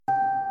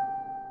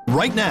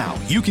Right now,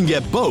 you can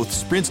get both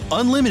Sprint's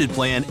unlimited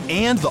plan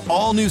and the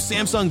all-new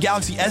Samsung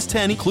Galaxy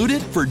S10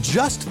 included for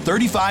just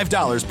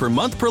 $35 per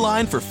month per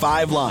line for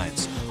 5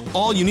 lines.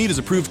 All you need is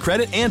approved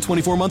credit and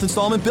 24-month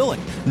installment billing.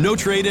 No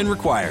trade-in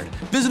required.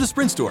 Visit a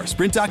Sprint store,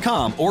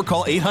 sprint.com, or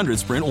call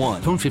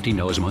 800-SPRINT-1. Phone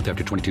 $15 a month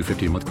after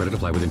 $22.50 a month credit.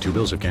 Apply within 2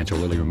 bills. If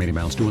cancel early, remaining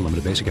balance due.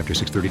 Unlimited basic after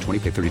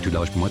 $630.20. Pay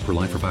 $32 per month per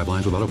line for 5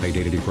 lines with auto pay.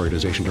 Data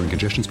deprioritization during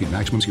congestion. Speed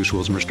maximums. Use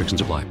rules and restrictions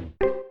apply.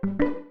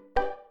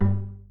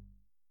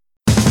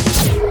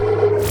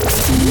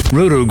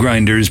 Roto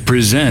Grinders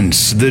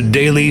presents the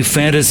Daily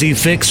Fantasy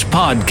Fix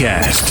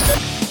podcast.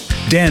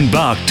 Dan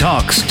Bach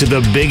talks to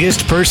the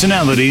biggest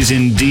personalities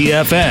in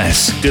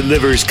DFS,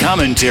 delivers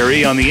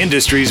commentary on the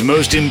industry's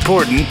most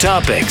important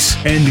topics,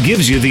 and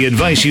gives you the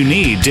advice you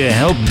need to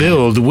help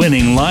build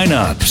winning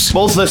lineups.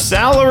 Both the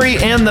salary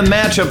and the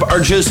matchup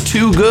are just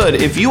too good.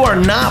 If you are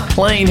not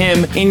playing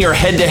him in your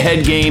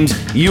head-to-head games,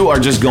 you are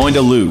just going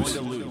to lose.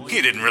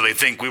 You didn't really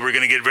think we were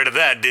going to get rid of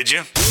that, did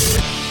you?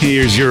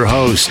 Here's your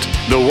host,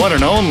 the one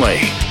and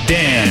only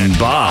Dan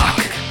Bach.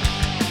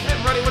 Hey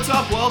everybody, what's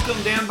up?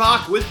 Welcome, Dan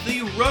Bach with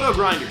the Roto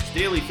Grinders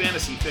Daily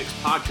Fantasy Fix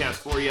podcast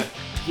for you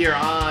here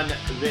on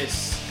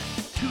this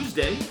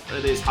Tuesday.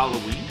 It is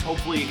Halloween.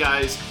 Hopefully you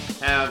guys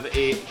have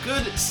a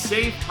good,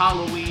 safe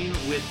Halloween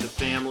with the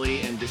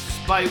family. And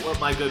despite what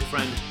my good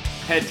friend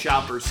Head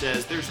Chopper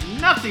says, there's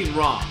nothing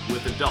wrong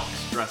with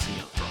adults dressing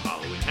up for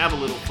Halloween. Have a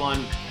little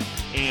fun,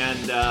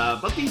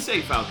 and but be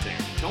safe out there.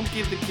 Don't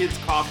give the kids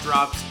cough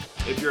drops.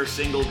 If you're a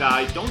single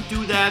guy, don't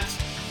do that.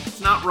 It's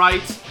not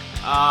right.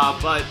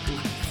 But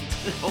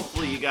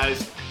hopefully you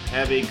guys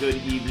have a good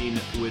evening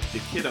with the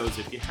kiddos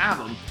if you have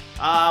them.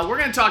 We're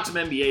going to talk some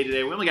NBA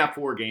today. We only got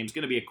 4 games.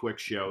 Going to be a quick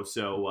show,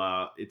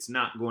 so it's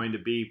not going to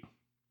be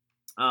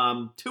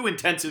too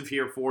intensive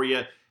here for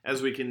you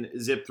as we can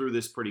zip through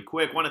this pretty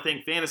quick. Want to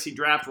thank Fantasy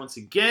Draft once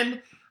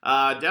again.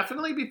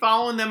 Definitely be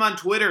following them on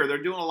Twitter.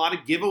 They're doing a lot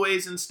of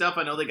giveaways and stuff.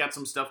 I know they got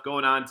some stuff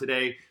going on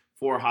today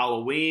for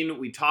Halloween.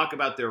 We talk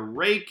about their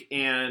rake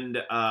and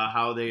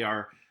how they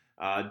are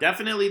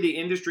definitely the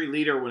industry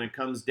leader when it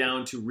comes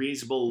down to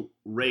reasonable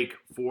rake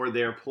for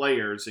their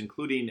players,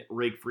 including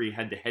rake-free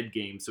head-to-head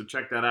games. So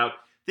check that out.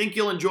 Think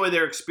you'll enjoy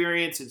their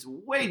experience. It's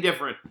way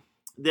different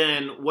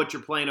than what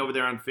you're playing over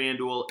there on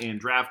FanDuel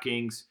and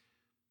DraftKings,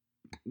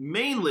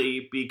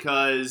 mainly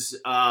because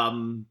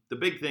the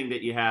big thing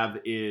that you have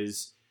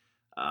is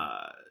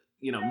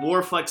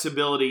more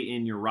flexibility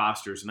in your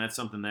rosters, and that's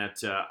something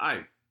that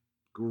I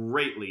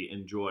greatly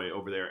enjoy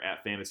over there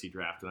at Fantasy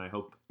Draft, and I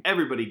hope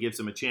everybody gives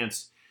them a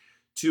chance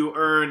to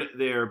earn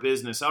their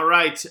business. All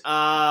right,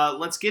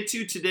 let's get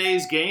to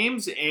today's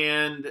games,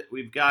 and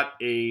we've got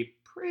a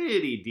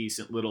pretty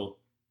decent little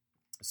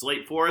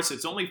slate for us.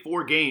 It's only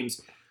 4 games,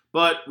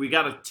 but we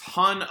got a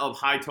ton of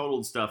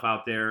high-totaled stuff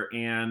out there,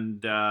 and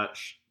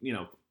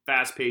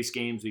fast-paced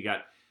games. We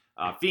got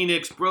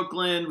Phoenix,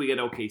 Brooklyn, we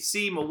got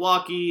OKC,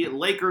 Milwaukee,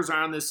 Lakers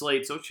are on this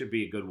slate, so it should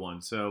be a good one.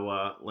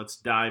 So let's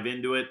dive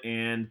into it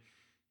and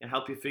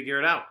help you figure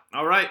it out.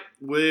 All right,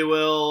 we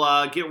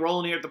will get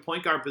rolling here at the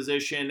point guard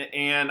position,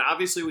 and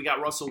obviously we got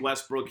Russell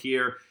Westbrook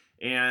here,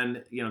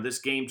 and this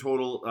game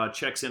total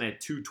checks in at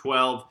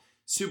 212.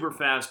 Super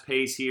fast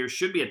pace here.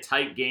 Should be a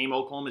tight game.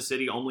 Oklahoma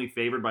City only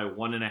favored by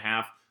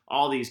 1.5.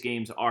 All these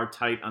games are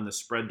tight on the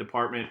spread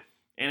department,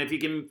 and if you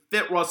can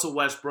fit Russell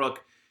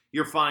Westbrook,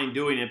 you're fine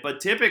doing it. But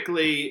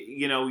typically,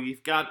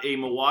 you've got a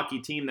Milwaukee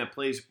team that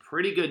plays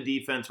pretty good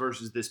defense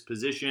versus this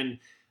position,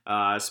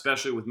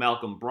 especially with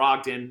Malcolm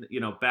Brogdon,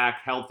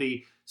 back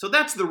healthy. So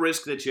that's the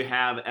risk that you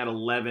have at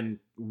 11-1.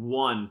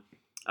 And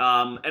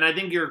I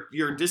think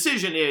your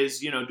decision is,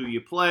 do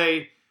you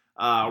play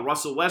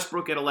Russell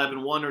Westbrook at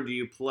 11-1 or do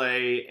you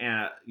play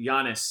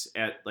Giannis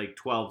at like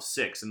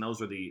 12-6? And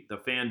those are the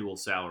FanDuel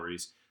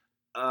salaries.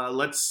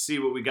 Let's see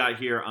what we got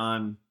here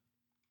on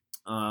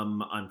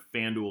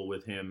FanDuel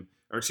with him,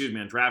 on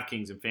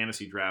DraftKings and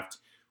Fantasy Draft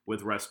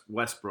with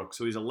Westbrook.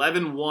 So he's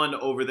 11-1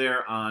 over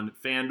there on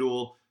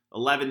FanDuel,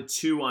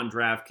 11-2 on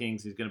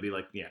DraftKings. He's going to be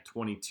like,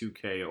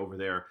 $22K over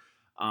there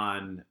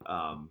on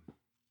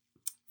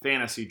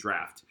Fantasy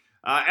Draft.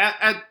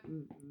 At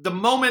the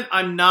moment,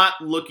 I'm not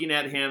looking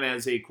at him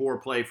as a core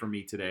play for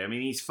me today. I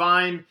mean, he's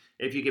fine.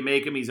 If you can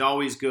make him, he's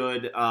always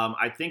good.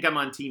 I think I'm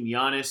on Team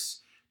Giannis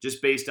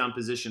just based on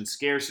position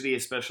scarcity,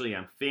 especially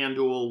on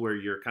FanDuel where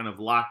you're kind of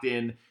locked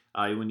in.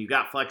 When you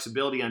got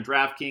flexibility on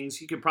DraftKings,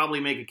 you could probably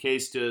make a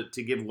case to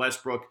give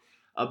Westbrook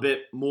a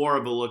bit more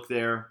of a look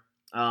there.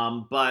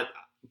 But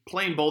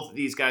playing both of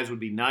these guys would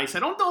be nice. I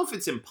don't know if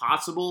it's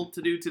impossible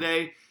to do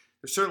today.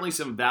 There's certainly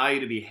some value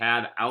to be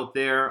had out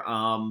there,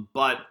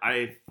 but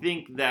I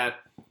think that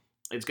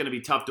it's going to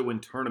be tough to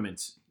win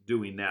tournaments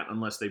doing that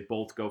unless they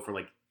both go for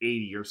like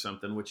 80 or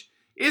something, which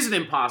isn't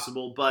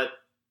impossible, but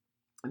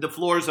the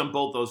floors on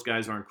both those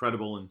guys are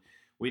incredible, and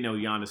we know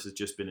Giannis has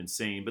just been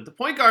insane. But the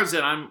point guards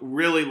that I'm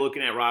really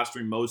looking at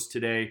rostering most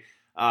today,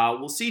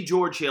 we'll see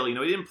George Hill. He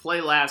didn't play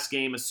last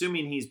game.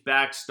 Assuming he's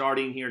back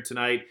starting here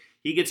tonight,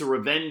 he gets a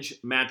revenge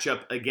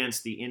matchup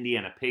against the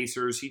Indiana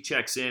Pacers. He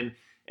checks in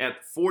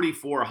at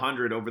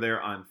 4,400 over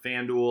there on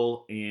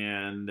FanDuel,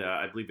 and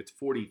I believe it's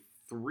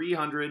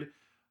 4,300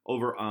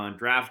 over on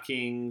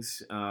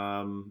DraftKings,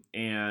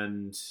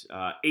 and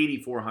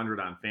 8,400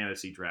 on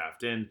Fantasy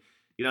Draft. And,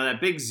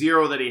 that big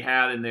zero that he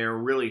had in there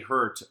really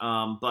hurt,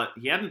 but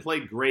he hadn't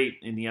played great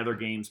in the other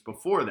games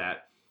before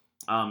that,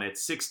 at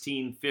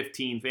 16,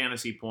 15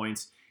 fantasy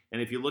points.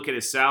 And if you look at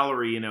his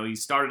salary, he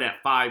started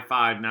at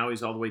 5.5, now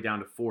he's all the way down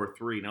to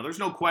 4.3. Now, there's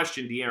no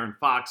question De'Aaron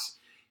Fox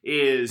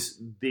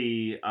is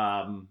the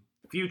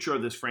future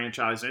of this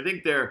franchise. And I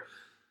think they're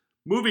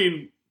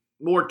moving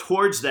more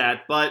towards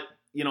that, but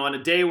on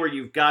a day where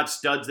you've got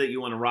studs that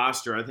you want to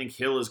roster, I think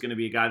Hill is going to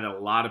be a guy that a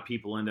lot of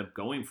people end up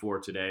going for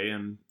today,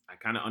 and I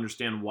kind of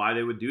understand why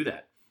they would do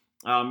that.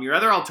 Your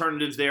other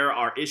alternatives there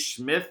are Ish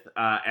Smith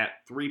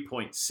at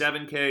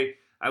 3.7K.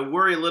 I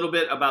worry a little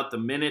bit about the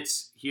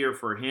minutes here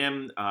for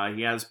him.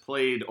 He has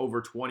played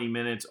over 20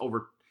 minutes,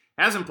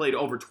 hasn't played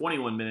over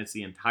 21 minutes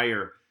the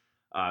entire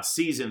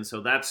season,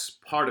 so that's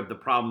part of the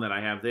problem that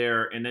I have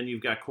there. And then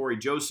you've got Corey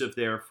Joseph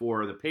there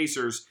for the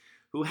Pacers,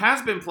 who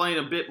has been playing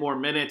a bit more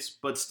minutes,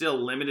 but still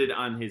limited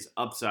on his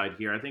upside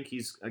here. I think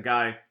he's a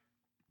guy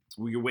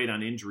we can wait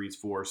on injuries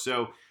for.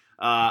 So,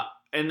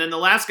 and then the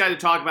last guy to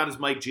talk about is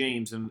Mike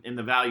James in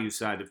the value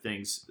side of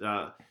things.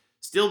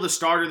 Still the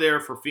starter there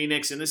for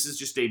Phoenix, and this is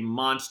just a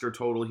monster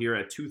total here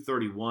at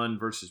 231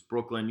 versus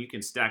Brooklyn. You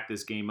can stack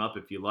this game up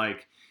if you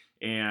like.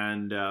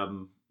 And,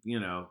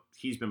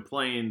 he's been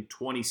playing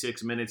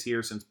 26 minutes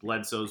here since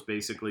Bledsoe's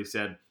basically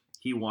said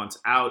he wants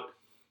out.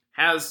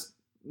 Hasn't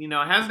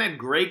had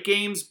great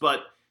games,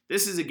 but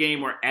this is a game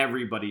where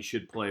everybody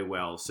should play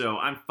well. So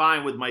I'm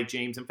fine with Mike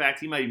James. In fact,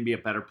 he might even be a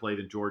better play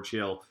than George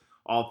Hill,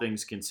 all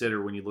things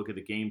considered, when you look at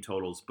the game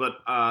totals. But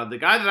the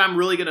guy that I'm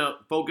really going to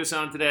focus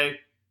on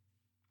today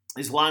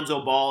is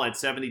Lonzo Ball at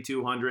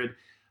 7,200.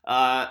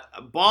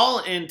 Ball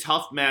in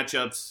tough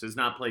matchups has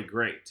not played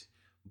great.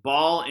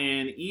 Ball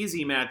in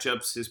easy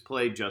matchups has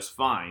played just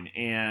fine.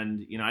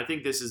 And, I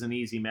think this is an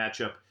easy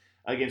matchup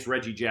against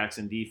Reggie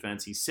Jackson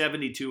defense. He's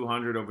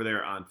 7,200 over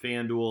there on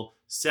FanDuel,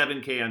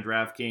 7K on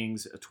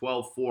DraftKings,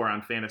 12.4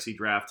 on Fantasy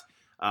Draft.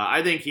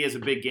 I think he has a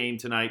big game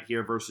tonight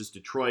here versus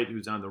Detroit,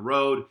 who's on the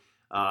road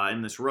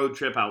in this road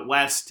trip out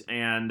west.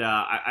 And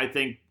I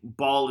think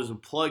Ball is a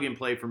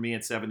plug-and-play for me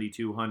at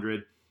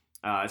 7,200,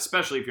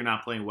 especially if you're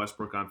not playing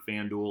Westbrook on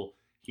FanDuel.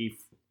 He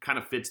kind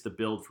of fits the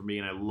build for me,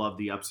 and I love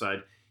the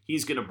upside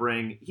he's going to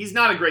bring. He's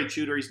not a great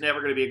shooter. He's never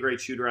going to be a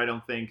great shooter, I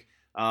don't think.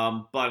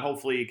 But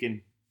hopefully he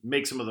can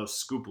make some of those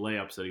scoop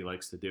layups that he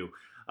likes to do.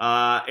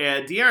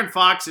 And De'Aaron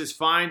Fox is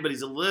fine, but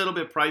he's a little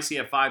bit pricey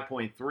at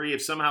 5.3.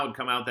 If somehow it would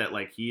come out that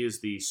he is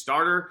the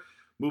starter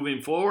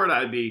moving forward,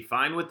 I'd be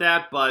fine with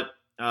that. But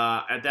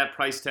at that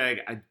price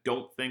tag, I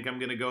don't think I'm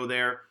going to go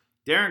there.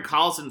 Darren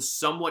Collison's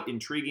somewhat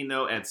intriguing,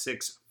 though, at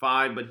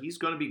 6.5, but he's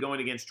going to be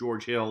going against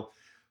George Hill,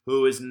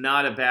 who is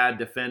not a bad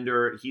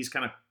defender. He's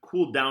kind of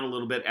cooled down a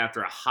little bit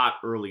after a hot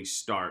early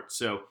start.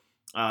 So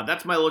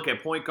that's my look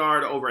at point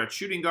guard. Over at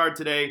shooting guard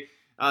today,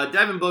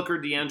 Devin Booker,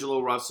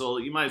 D'Angelo Russell,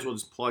 you might as well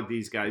just plug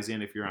these guys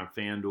in if you're on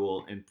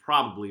FanDuel and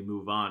probably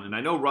move on. And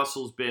I know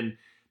Russell's been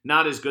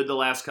not as good the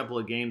last couple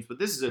of games, but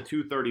this is a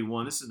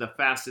 231. This is the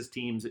fastest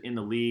teams in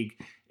the league,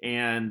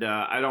 and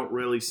I don't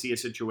really see a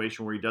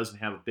situation where he doesn't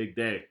have a big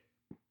day.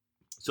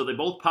 So they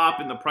both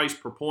pop in the price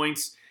per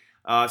points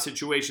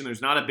situation.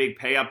 There's not a big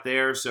pay up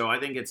there, so I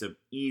think it's an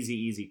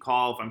easy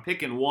call. If I'm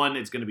picking one,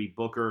 it's going to be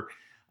Booker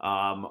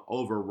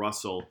over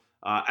Russell.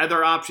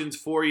 Other options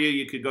for you,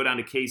 you could go down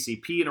to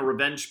KCP in a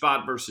revenge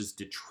spot versus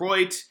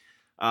Detroit.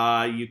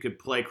 You could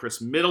play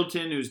Chris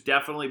Middleton, who's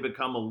definitely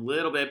become a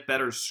little bit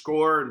better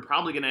scorer and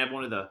probably going to have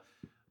one of the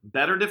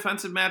better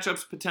defensive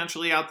matchups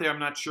potentially out there. I'm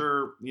not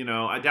sure.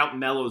 I doubt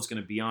Melo's going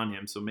to be on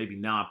him, so maybe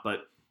not.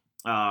 But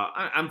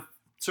I'm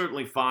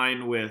certainly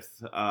fine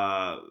with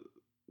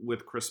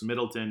Chris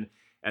Middleton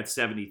at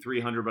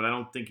 7,300, but I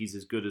don't think he's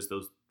as good as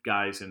those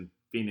guys in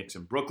Phoenix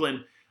and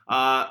Brooklyn.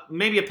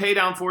 Maybe a pay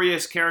down for you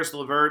is Karis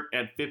LeVert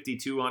at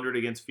 5,200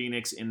 against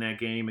Phoenix in that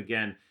game.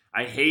 Again,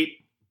 I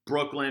hate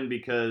Brooklyn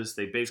because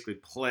they basically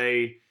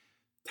play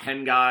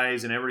 10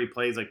 guys and everybody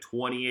plays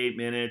 28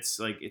 minutes.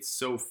 It's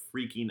so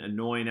freaking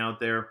annoying out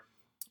there.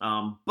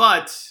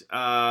 But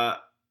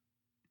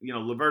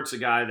LeVert's a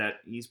guy that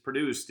he's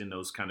produced in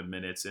those kind of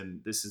minutes,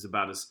 and this is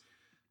about as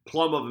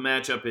plum of a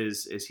matchup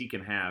as he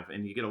can have.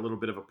 And you get a little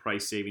bit of a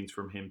price savings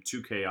from him,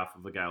 2K off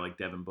of a guy like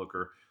Devin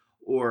Booker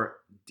or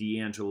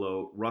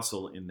D'Angelo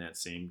Russell in that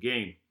same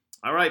game.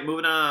 All right,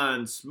 moving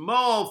on.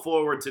 Small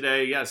forward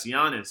today. Yes,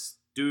 Giannis.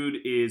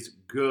 Dude is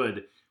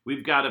good.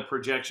 We've got a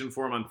projection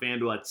for him on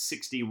FanDuel at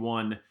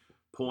 61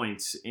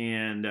 points,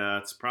 and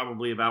it's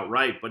probably about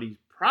right. But he's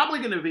probably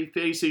going to be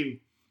facing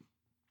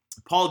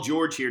Paul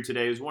George here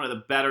today, who's one of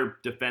the better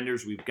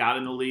defenders we've got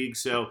in the league.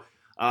 So,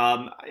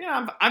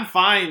 I'm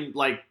fine,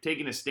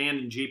 taking a stand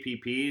in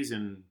GPPs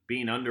and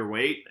being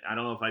underweight. I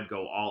don't know if I'd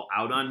go all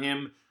out on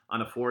him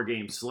on a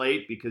 4-game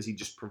slate because he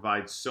just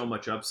provides so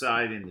much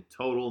upside in the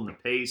total and the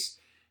pace,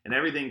 and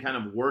everything kind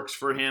of works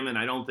for him, and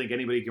I don't think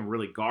anybody can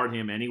really guard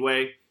him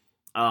anyway.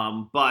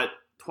 But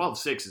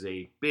 12.6 is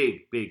a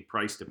big, big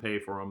price to pay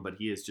for him, but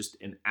he is just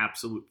an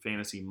absolute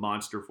fantasy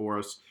monster for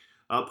us.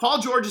 Paul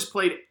George has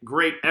played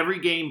great every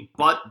game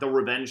but the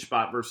revenge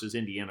spot versus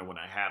Indiana when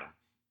I had him.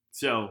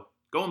 So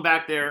going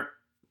back there,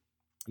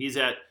 he's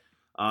at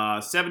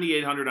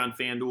 7,800 on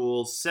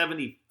FanDuel,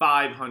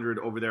 7,500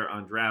 over there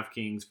on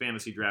DraftKings,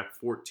 Fantasy Draft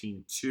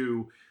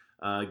 14.2.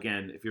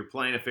 Again, if you're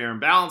playing a fair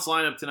and balanced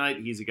lineup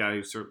tonight, he's a guy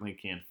who certainly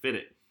can fit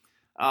it.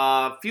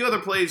 A few other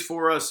plays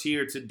for us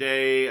here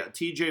today.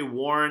 TJ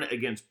Warren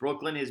against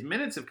Brooklyn. His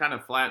minutes have kind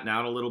of flattened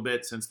out a little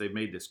bit since they've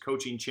made this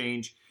coaching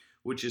change,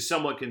 which is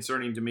somewhat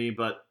concerning to me,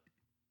 but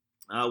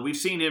we've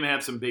seen him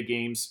have some big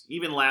games.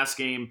 Even last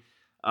game,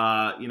 he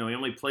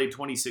only played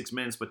 26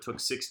 minutes but took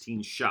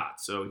 16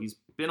 shots. So he's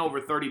been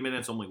over 30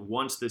 minutes only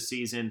once this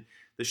season.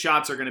 The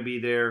shots are going to be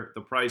there.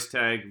 The price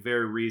tag,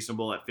 very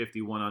reasonable at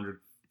 $5,100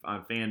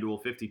 on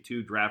FanDuel,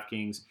 $52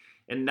 DraftKings,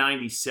 and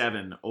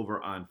 $97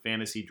 over on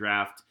Fantasy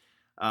Draft.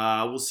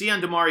 We'll see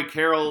on Damari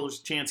Carroll. There's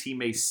a chance he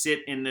may sit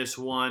in this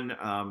one,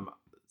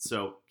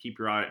 so keep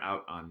your eye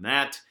out on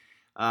that.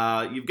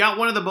 You've got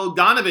one of the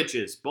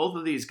Bogdanoviches. Both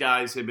of these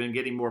guys have been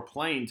getting more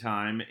playing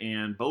time,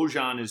 and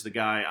Bojan is the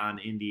guy on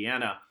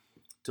Indiana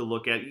to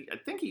look at. I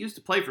think he used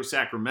to play for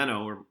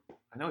Sacramento, or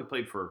I know he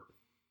played for,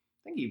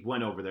 I think he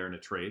went over there in a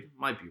trade.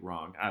 Might be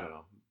wrong. I don't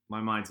know.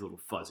 My mind's a little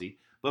fuzzy.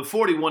 But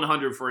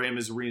 $4,100 for him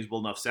is a reasonable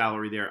enough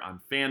salary there on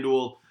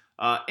FanDuel.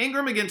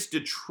 Ingram against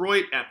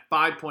Detroit at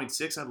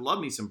 5.6. I'd love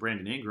me some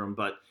Brandon Ingram,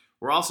 but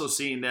we're also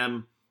seeing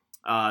them,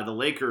 the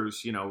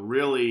Lakers,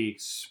 really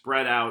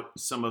spread out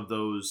some of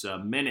those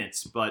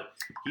minutes. But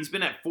he's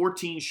been at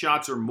 14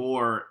 shots or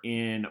more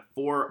in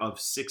 4 of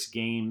 6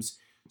 games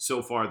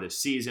so far this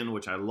season,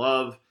 which I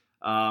love.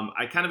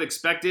 I kind of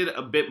expected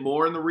a bit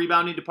more in the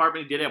rebounding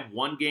department. He did have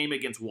one game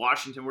against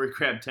Washington where he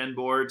grabbed 10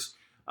 boards.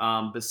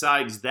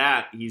 Besides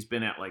that, he's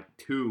been at like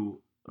 2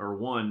 or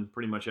 1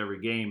 pretty much every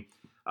game.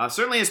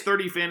 Certainly has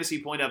 30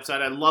 fantasy point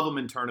upside. I love him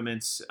in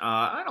tournaments.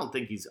 I don't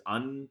think he's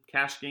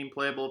uncash game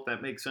playable, if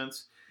that makes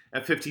sense,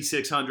 at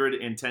 5,600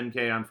 and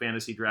 10K on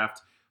Fantasy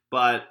Draft.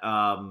 But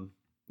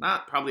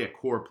not probably a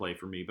core play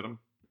for me, but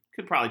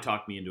could probably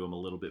talk me into him a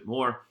little bit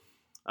more.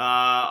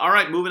 All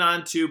right, moving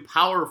on to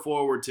power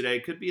forward today.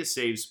 Could be a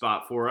save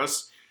spot for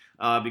us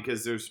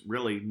because there's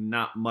really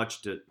not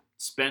much to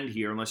spend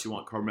here unless you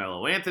want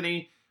Carmelo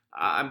Anthony.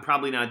 I'm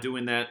probably not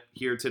doing that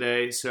here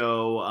today.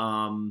 So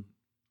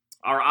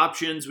our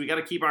options, we got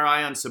to keep our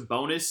eye on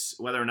Sabonis,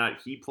 whether or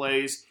not he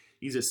plays.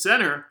 He's a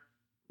center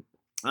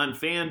on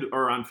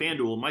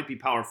FanDuel. Might be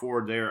power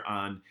forward there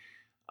on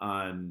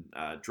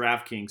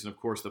DraftKings, and of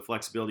course the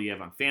flexibility you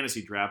have on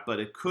Fantasy Draft. But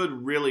it could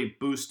really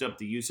boost up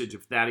the usage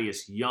of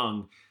Thaddeus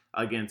Young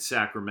against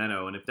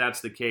Sacramento. And if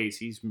that's the case,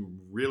 he's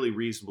really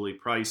reasonably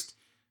priced,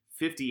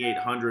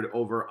 $5,800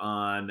 over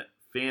on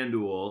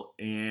FanDuel,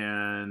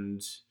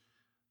 and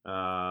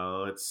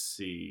let's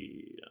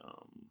see,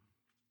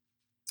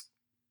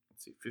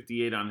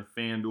 58 on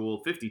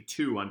FanDuel,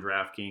 52 on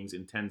DraftKings,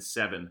 and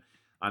 10.7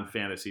 on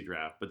Fantasy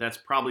Draft. But that's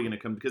probably going to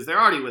come because they're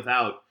already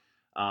without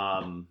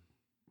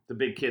the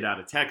big kid out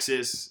of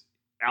Texas.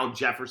 Al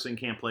Jefferson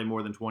can't play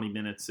more than 20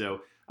 minutes,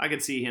 so I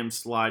could see him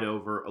slide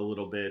over a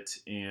little bit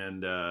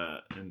and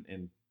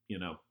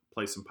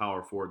play some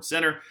power forward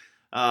center.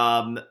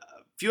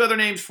 Few other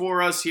names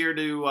for us here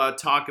to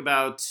talk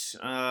about.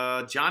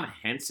 John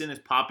Henson is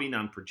popping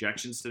on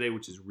projections today,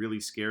 which is really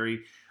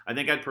scary. I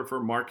think I'd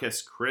prefer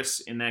Marquez Chris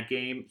in that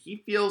game.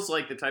 He feels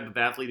like the type of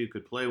athlete who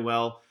could play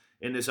well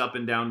in this up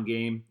and down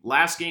game.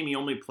 Last game, he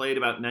only played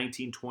about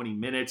 19, 20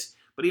 minutes,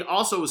 but he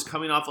also was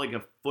coming off like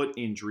a foot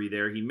injury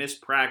there. He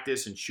missed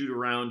practice and shoot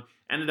around,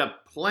 ended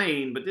up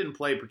playing, but didn't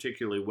play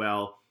particularly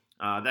well.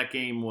 That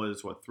game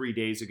was, 3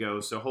 days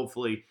ago, so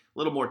hopefully a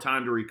little more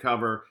time to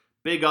recover.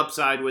 Big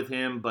upside with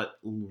him, but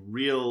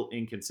real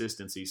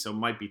inconsistency, so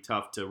might be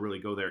tough to really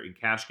go there in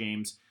cash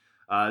games.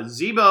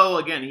 Zebo,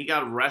 again, he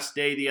got a rest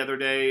day the other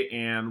day,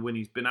 and when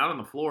he's been out on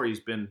the floor, he's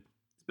been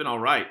all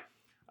right.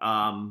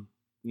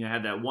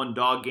 Had that one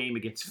dog game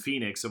against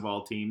Phoenix of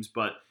all teams,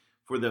 but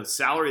for the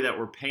salary that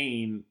we're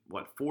paying,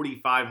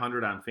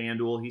 $4,500 on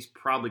FanDuel, he's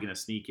probably going to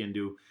sneak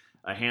into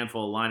a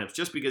handful of lineups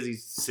just because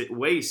he's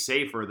way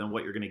safer than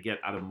what you're going to get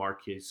out of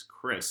Marquez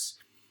Chris.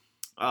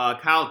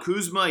 Kyle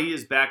Kuzma, he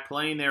is back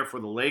playing there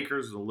for the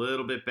Lakers, a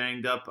little bit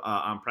banged up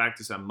on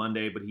practice on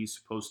Monday, but he's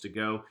supposed to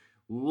go.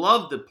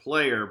 Love the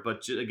player,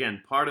 but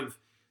again, part of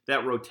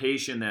that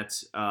rotation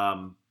that's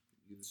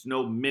there's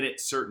no minute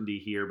certainty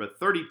here, but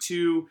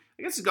 32,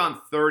 I guess he's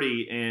gone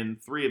 30 in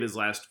 3 of his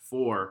last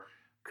 4.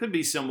 Could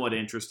be somewhat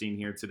interesting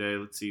here today.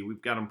 Let's see,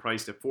 we've got him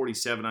priced at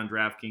 47 on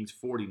DraftKings,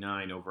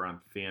 49 over on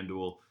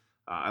FanDuel.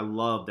 I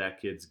love that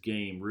kid's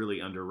game, really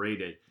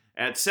underrated.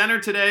 At center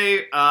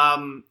today,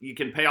 you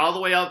can pay all the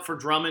way up for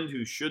Drummond,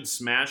 who should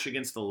smash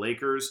against the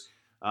Lakers.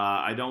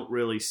 I don't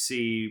really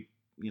see,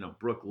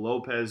 Brook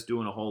Lopez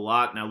doing a whole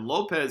lot. Now,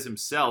 Lopez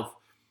himself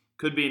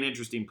could be an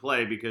interesting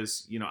play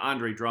because,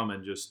 Andre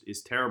Drummond just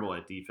is terrible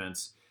at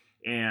defense.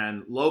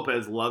 And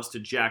Lopez loves to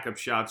jack up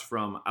shots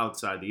from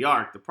outside the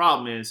arc. The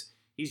problem is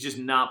he's just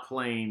not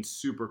playing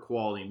super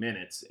quality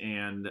minutes,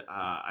 and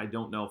I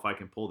don't know if I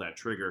can pull that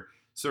trigger,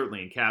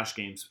 certainly in cash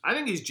games. I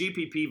think he's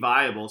GPP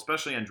viable,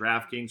 especially on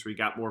DraftKings, where you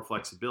got more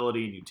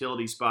flexibility and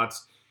utility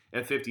spots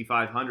at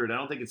 5,500. I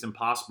don't think it's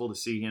impossible to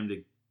see him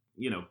to,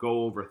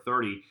 go over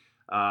 30,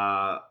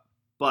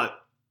 but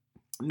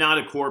not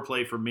a core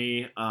play for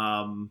me.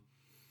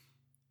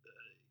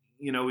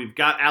 We've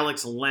got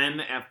Alex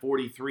Len at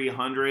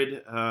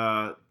 4,300.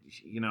 I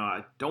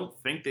don't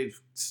think they've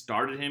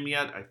started him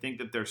yet. I think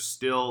that they're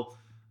still,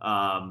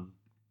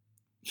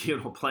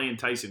 playing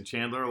Tyson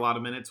Chandler a lot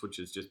of minutes, which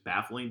is just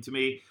baffling to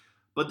me.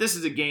 But this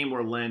is a game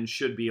where Len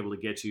should be able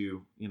to get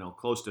you,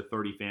 close to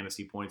 30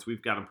 fantasy points.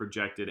 We've got him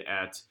projected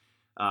at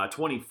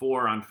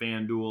 24 on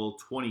FanDuel,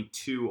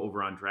 22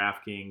 over on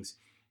DraftKings,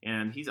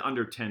 and he's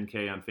under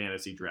 10K on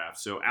fantasy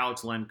drafts. So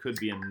Alex Len could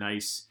be a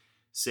nice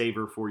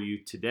saver for you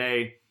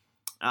today.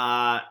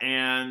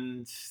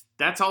 And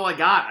that's all I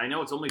got. I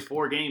know it's only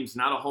 4 games,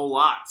 not a whole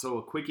lot. So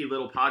a quickie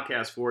little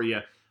podcast for you.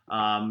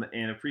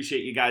 And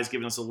appreciate you guys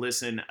giving us a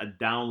listen, a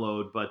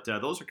download. But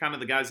those are kind of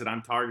the guys that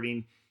I'm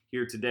targeting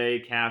here today,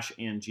 cash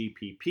and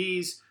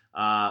GPPs.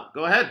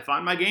 Go ahead,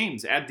 find my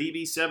games. Add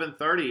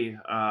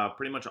DB730.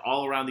 Pretty much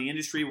all around the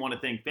industry. Want to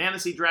thank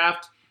Fantasy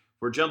Draft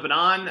for jumping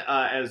on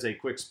as a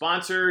quick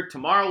sponsor.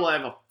 Tomorrow we'll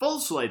have a full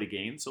slate of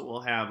games, so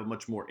we'll have a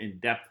much more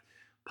in-depth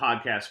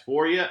podcast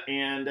for you.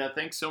 And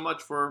thanks so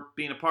much for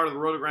being a part of the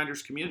Roto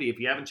Grinders community. If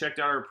you haven't checked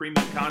out our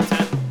premium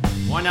content,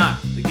 why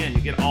not? Again,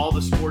 you get all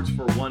the sports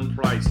for one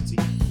price. It's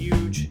a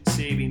huge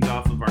savings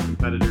off of our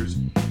competitors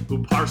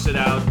who parse it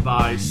out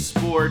by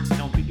sport.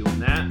 Don't be doing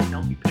that.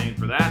 Don't be paying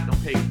for that.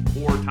 Don't pay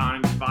 4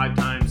 times, 5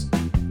 times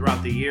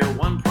throughout the year.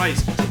 One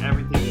price gets you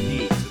everything you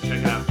need. So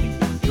check it out.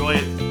 Enjoy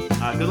it.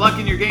 Good luck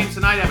in your games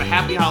tonight. Have a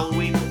happy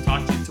Halloween. We'll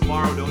talk to you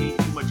tomorrow. Don't eat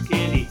too much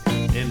candy.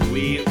 And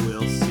we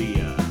will see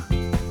ya.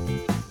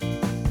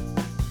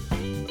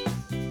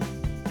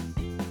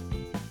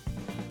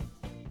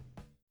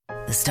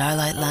 The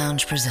Starlight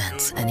Lounge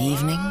presents An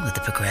Evening with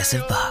the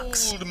Progressive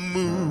Box. Old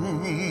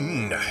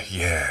moon,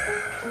 yeah.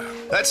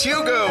 That's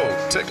Hugo,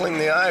 tickling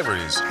the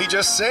ivories. He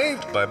just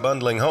saved by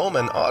bundling home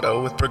and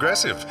auto with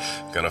Progressive.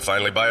 Gonna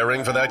finally buy a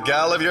ring for that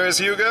gal of yours,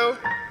 Hugo?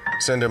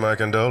 Send her my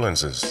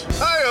condolences.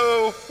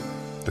 Hi-oh!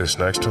 This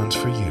next one's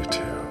for you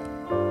two.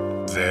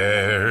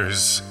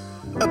 There's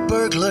a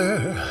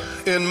burglar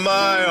in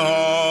my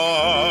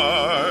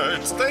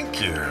heart.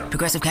 Thank you.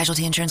 Progressive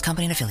Casualty Insurance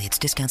Company and Affiliates.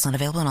 Discounts not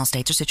available in all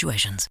states or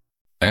situations.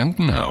 And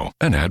now,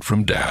 an ad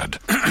from Dad.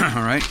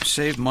 All right,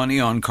 save money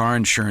on car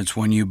insurance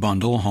when you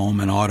bundle home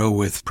and auto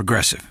with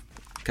Progressive.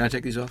 Can I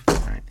take these off? All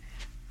right.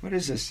 What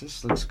is this?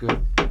 This looks good.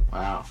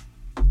 Wow,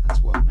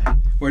 that's well made.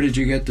 Where did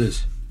you get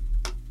this?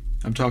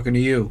 I'm talking to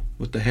you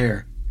with the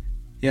hair.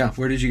 Yeah,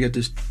 where did you get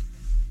this?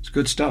 It's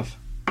good stuff.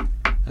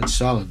 That's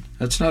solid.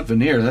 That's not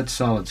veneer, that's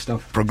solid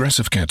stuff.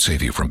 Progressive can't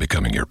save you from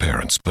becoming your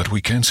parents, but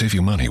we can save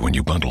you money when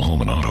you bundle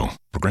home and auto.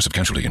 Progressive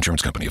Casualty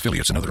Insurance Company,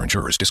 affiliates, and other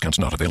insurers. Discounts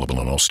not available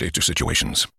in all states or situations.